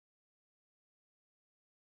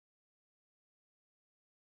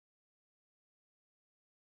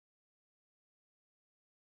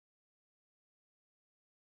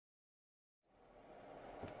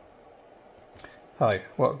Hi,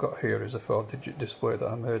 what I've got here is a 4-digit display that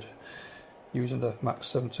I made using the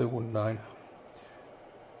MAX7219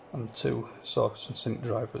 and 2 source and sink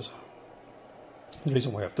drivers. The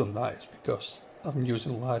reason why I've done that is because I'm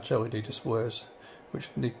using large LED displays which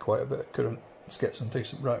need quite a bit of current to get some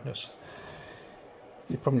decent brightness.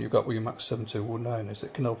 The problem you've got with your MAX7219 is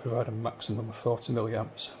it can only provide a maximum of 40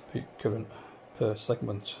 milliamps peak current per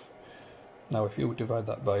segment. Now if you divide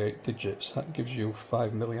that by 8 digits, that gives you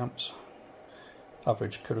 5 milliamps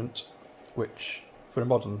average current, which for a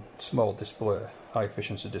modern small display, high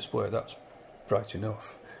efficiency display, that's bright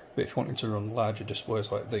enough. But if you wanted to run larger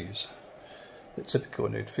displays like these, that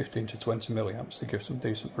typically need 15 to 20 milliamps to give some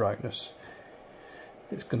decent brightness,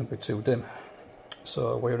 it's going to be too dim. So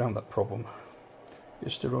a way around that problem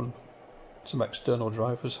is to run some external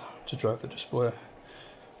drivers to drive the display.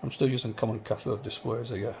 I'm still using common cathode displays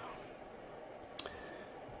here,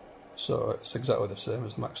 so it's exactly the same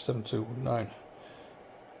as the MAX7219.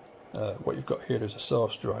 What you've got here is a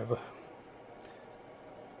source driver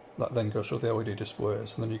that then goes through the LED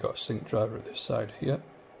displays, and then you've got a sink driver at this side here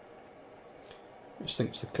which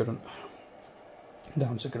sinks the current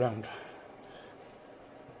down to ground.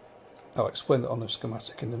 I'll explain that on the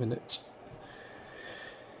schematic in a minute,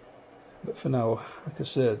 but for now, like I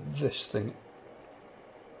say, this thing,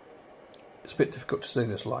 it's a bit difficult to see in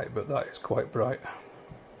this light, but that is quite bright.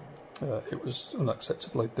 It was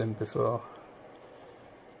unacceptably dim before.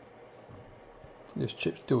 These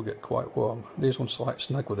chips do get quite warm. There's one slight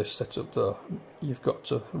snag with this setup though. You've got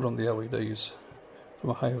to run the LEDs from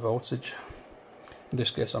a higher voltage. In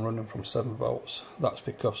this case I'm running from 7 volts. That's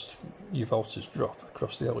because your voltage drop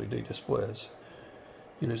across the LED displays,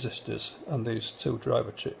 your resistors, and these 2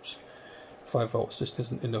 driver chips. 5 volts just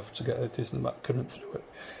isn't enough to get a decent amount of current through it.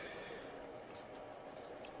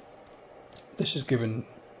 This is giving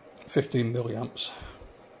 15 milliamps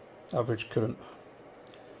average current.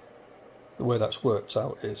 The way that's worked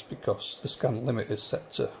out is because the scan limit is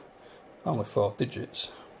set to only 4 digits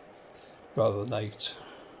rather than 8,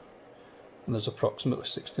 and there's approximately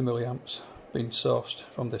 60 milliamps being sourced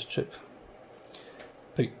from this chip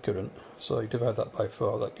peak current, so you divide that by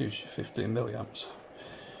 4, that gives you 15 milliamps,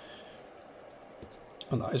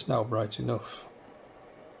 and that is now bright enough.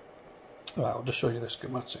 Right, I'll just show you the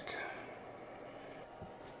schematic.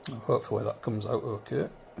 Hopefully that comes out okay.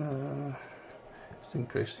 Just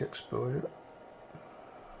increase the exposure,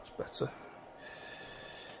 that's better.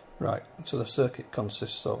 Right, so the circuit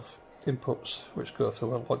consists of inputs which go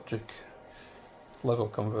through a logic level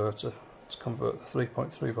converter to convert the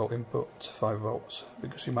 3.3 volt input to 5 volts,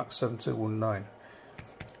 because your MAX7219,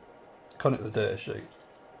 according to the datasheet,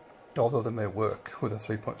 although they may work with a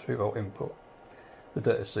 3.3 volt input, the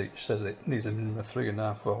datasheet says it needs a minimum of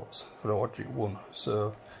 3.5 volts for a logic 1,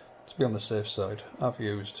 so to be on the safe side I've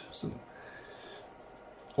used some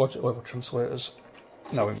logic level translators.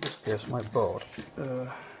 Now in this case my board, so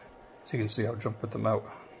you can see how I jumpered them out,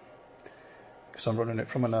 because I'm running it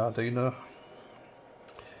from an Arduino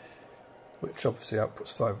which obviously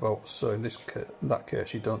outputs 5 volts, so in that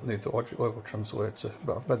case you don't need the logic level translator,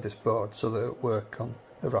 but I've made this board so that it'll work on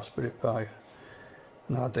a Raspberry Pi,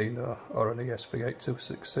 an Arduino or an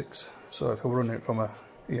ESP8266. So if I were running it from a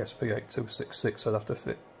ESP8266 I'd have to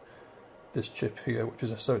fit this chip here, which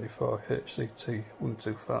is a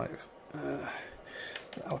 74HCT125.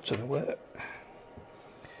 Out of the way.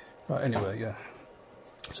 Right, anyway, yeah.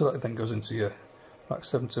 So that then goes into your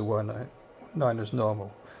MAX7219 as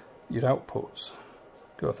normal. Your outputs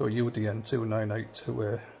go through a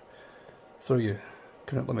UDN2982A through your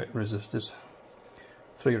current limit resistors,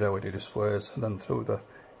 through your LED displays, and then through the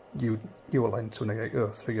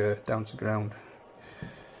ULN2803A down to ground.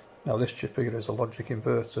 Now this chip here is a logic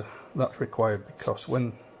inverter. That's required because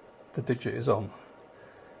when the digit is on,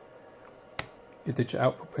 your digit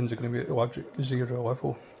output pins are going to be at the logic 0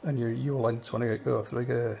 level, and your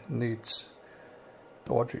ULN2803A needs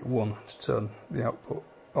the logic 1 to turn the output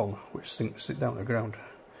on, which sinks it down to ground.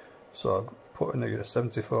 So I've put in here a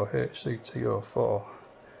 74HCT04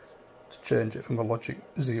 to change it from a logic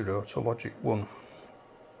 0 to a logic 1.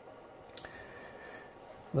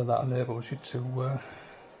 Then that enables you to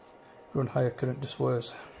run higher current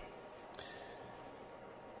displays.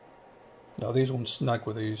 Now these ones snag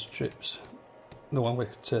with these chips. They'll only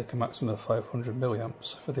take a maximum of 500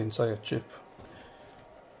 milliamps for the entire chip,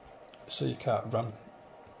 so you can't ram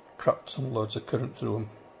crap ton loads of current through them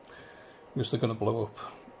because they're going to blow up.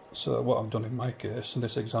 So what I've done in my case, in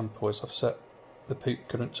this example, is I've set the peak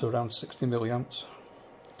current to around 60 milliamps,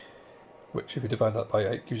 which if you divide that by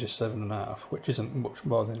 8 gives you 7.5, which isn't much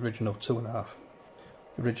more than the original 2.5.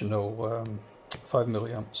 The original 5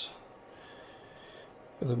 milliamps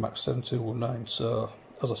of the MAX7219. So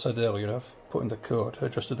as I said earlier, I've put in the code,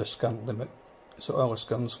 adjusted the scan limit, so it only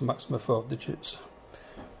scans for maximum 4 digits.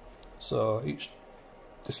 So each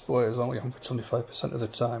display is only on for 25% of the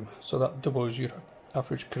time, so that doubles your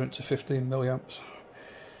average current to 15 milliamps,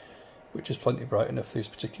 which is plenty bright enough for these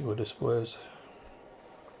particular displays.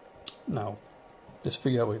 Now, this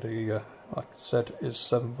VLED, like I said, is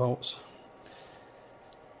 7 volts.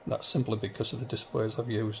 That's simply because of the displays I've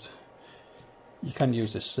used. You can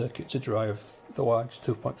use this circuit to drive the large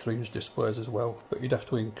 2.3 inch displays as well, but you'd have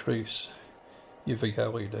to increase your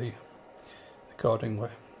VLED accordingly,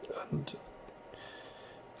 and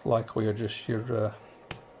likely adjust your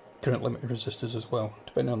current limited resistors as well,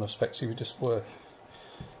 depending on the specs of your display.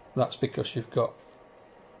 That's because you've got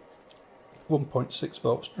 1.6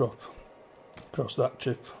 volts drop across that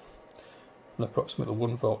chip, and approximately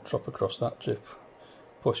 1 volt drop across that chip,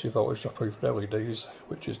 plus your voltage drop over LEDs,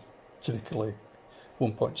 which is typically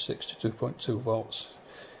 1.6 to 2.2 volts.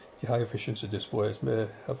 Your high efficiency displays may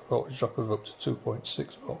have a voltage drop of up to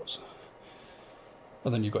 2.6 volts.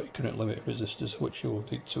 And then you've got your current limit resistors, which you'll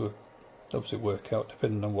need to obviously work out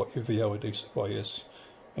depending on what your VLED supply is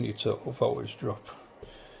and your total voltage drop.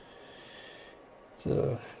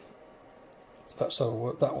 So that's how I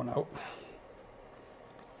work that one out.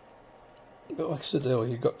 But like I said earlier,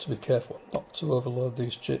 you've got to be careful not to overload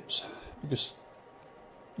these chips, because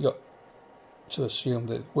you've got to assume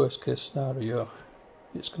that worst case scenario,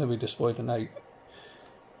 it's going to be displayed in 8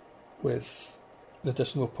 with the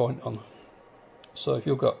decimal point on. So if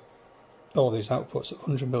you've got all these outputs at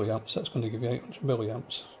 100 milliamps, that's going to give you 800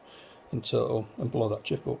 milliamps in total, and blow that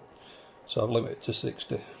chip up. So I've limited to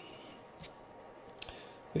 60.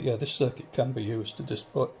 But yeah, this circuit can be used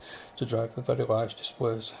to drive the very large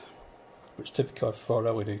displays, which typically have 4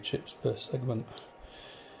 LED chips per segment.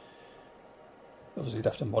 Obviously you'd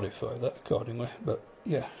have to modify that accordingly, but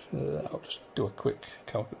yeah, I'll just do a quick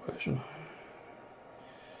calculation.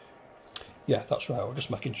 Yeah, that's right, I was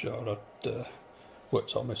just making sure I'd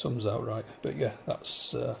worked all my sums out right, but yeah,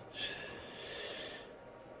 that's it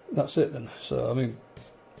then. So I mean,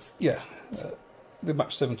 yeah, the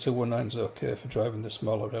MAX7219 is okay for driving the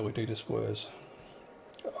smaller LED displays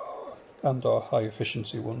and or high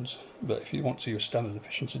efficiency ones, but if you want to use standard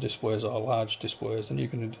efficiency displays or large displays, then you're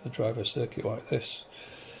going to drive a circuit like this.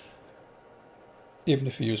 Even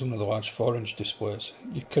if you use one of the large 4-inch displays,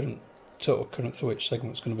 your total current through each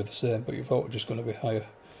segment is going to be the same, but your voltage is going to be higher.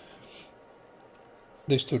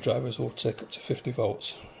 These two drivers will take up to 50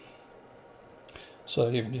 volts.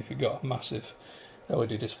 So even if you've got a massive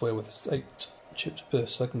LED display with 8 chips per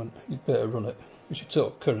segment, you'd better run it, because your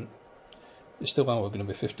total current is still only going to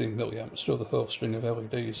be 15 milliamps through the whole string of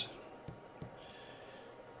LEDs.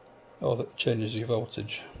 All that changes your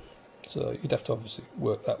voltage. So you'd have to obviously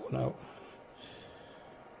work that one out.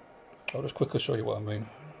 I'll just quickly show you what I mean.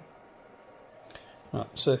 Right,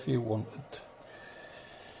 say if you wanted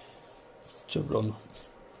to run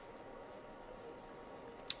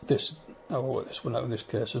this, I'll work this one out in this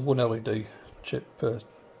case, there's 1 LED chip per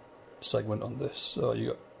segment on this, so you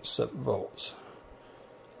got 7 volts.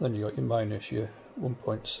 Then you got your minus your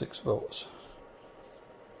 1.6 volts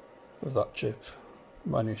of that chip,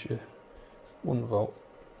 minus your 1 volt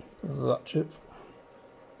of that chip,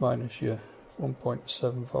 minus your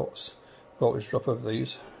 1.7 volts voltage drop of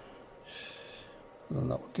these, and then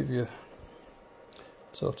that will give you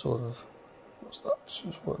a total of, what's that?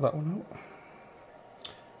 Just work that one out.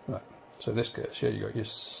 Right, so in this case here you got your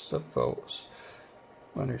 7 volts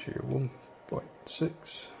minus your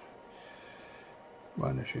 1.6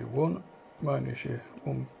 minus your 1 minus your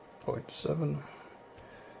 1.7,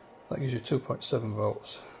 that gives you 2.7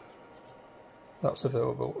 volts. That's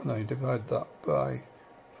available, and then you divide that by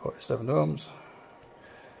 47 ohms,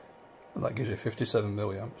 and that gives you 57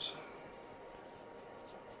 milliamps.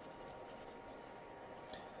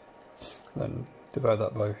 Then divide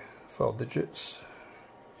that by 4 digits,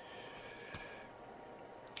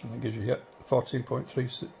 and that gives you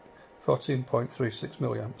 14.36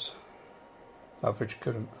 milliamps average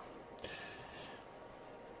current.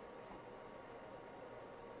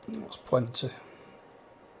 That's plenty.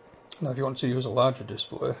 Now if you want to use a larger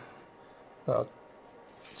display, that'd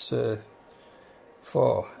say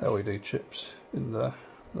 4 LED chips in there,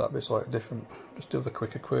 that'd be slightly different. Just do the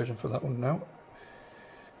quick equation for that one now.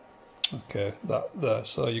 Okay, that there,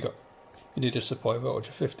 so you need a supply voltage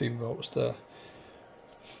of 15 volts there.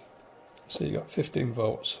 So you got 15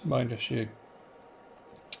 volts minus your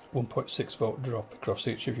 1.6 volt drop across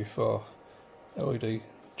each of your 4 LED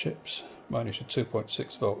chips, minus your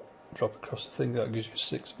 2.6 volt drop across the thing, that gives you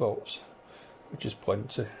 6 volts, which is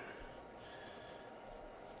plenty.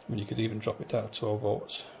 I mean, you could even drop it down to 12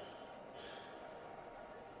 volts.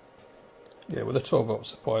 Yeah, with a 12 volt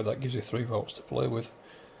supply, that gives you 3 volts to play with,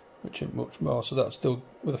 which ain't much more. So that's still,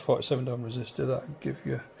 with a 47 ohm resistor, that would give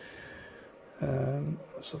you,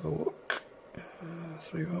 let's have a look,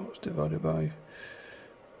 3 volts divided by,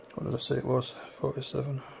 what did I say it was,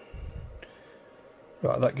 47.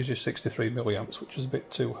 Right, that gives you 63 milliamps, which is a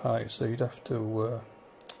bit too high, so you'd have to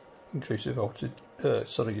increase your voltage,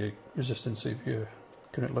 your resistance of your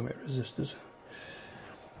current limit resistors.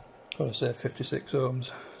 What did I say, 56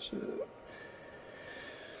 ohms. So,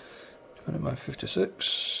 divided by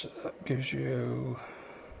 56, that gives you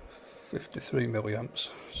 53 milliamps.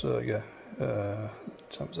 So yeah,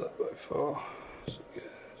 times that by 4.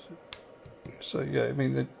 So yeah, I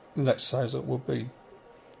mean the next size up would be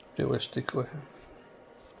realistically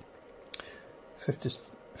 56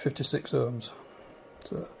 ohms.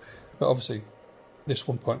 So, but obviously this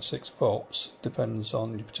 1.6 volts depends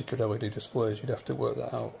on your particular LED displays. You'd have to work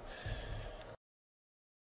that out.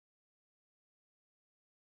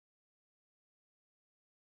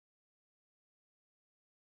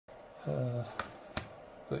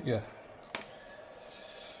 But yeah,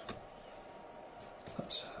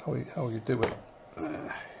 that's how you do it.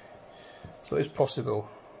 So it's possible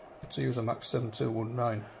to use a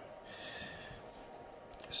MAX7219.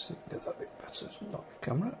 Let's see, get that a bit better. It's not the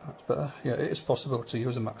camera. That's better. Yeah, it is possible to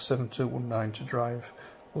use a MAX7219 to drive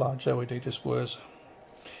large LED displays.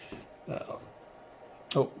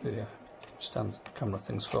 Oh, yeah, stand camera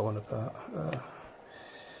thing's falling apart.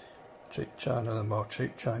 Cheap China, the more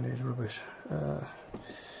cheap Chinese rubbish.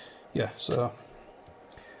 Yeah, so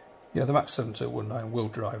yeah, the MAX7219 will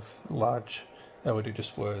drive large LED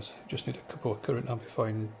displays. You just need a couple of current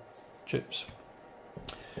amplifying chips.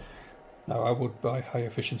 Now I would buy high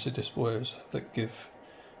efficiency displays that give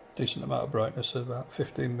a decent amount of brightness, of about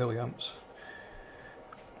 15 milliamps.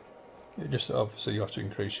 Just obviously you have to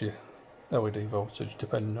increase your LED voltage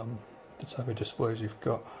depending on the type of displays you've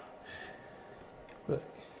got. But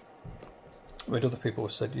other people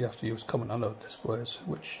have said you have to use common anode displays,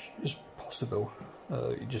 which is possible.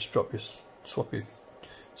 You just swap your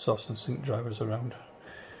source and sink drivers around.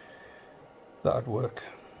 That'd work.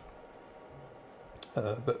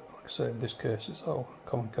 But like I say, in this case it's all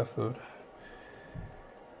common cathode.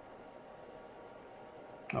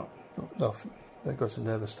 Oh, no, there goes the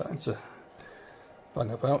neighbour starting to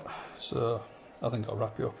bang about. So I think I'll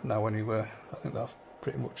wrap you up now anyway. I think that I've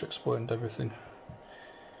pretty much explained everything.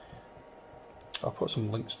 I'll put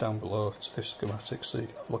some links down below to this schematic so you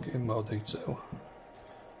can have a look at it in more detail.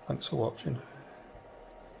 Thanks for watching.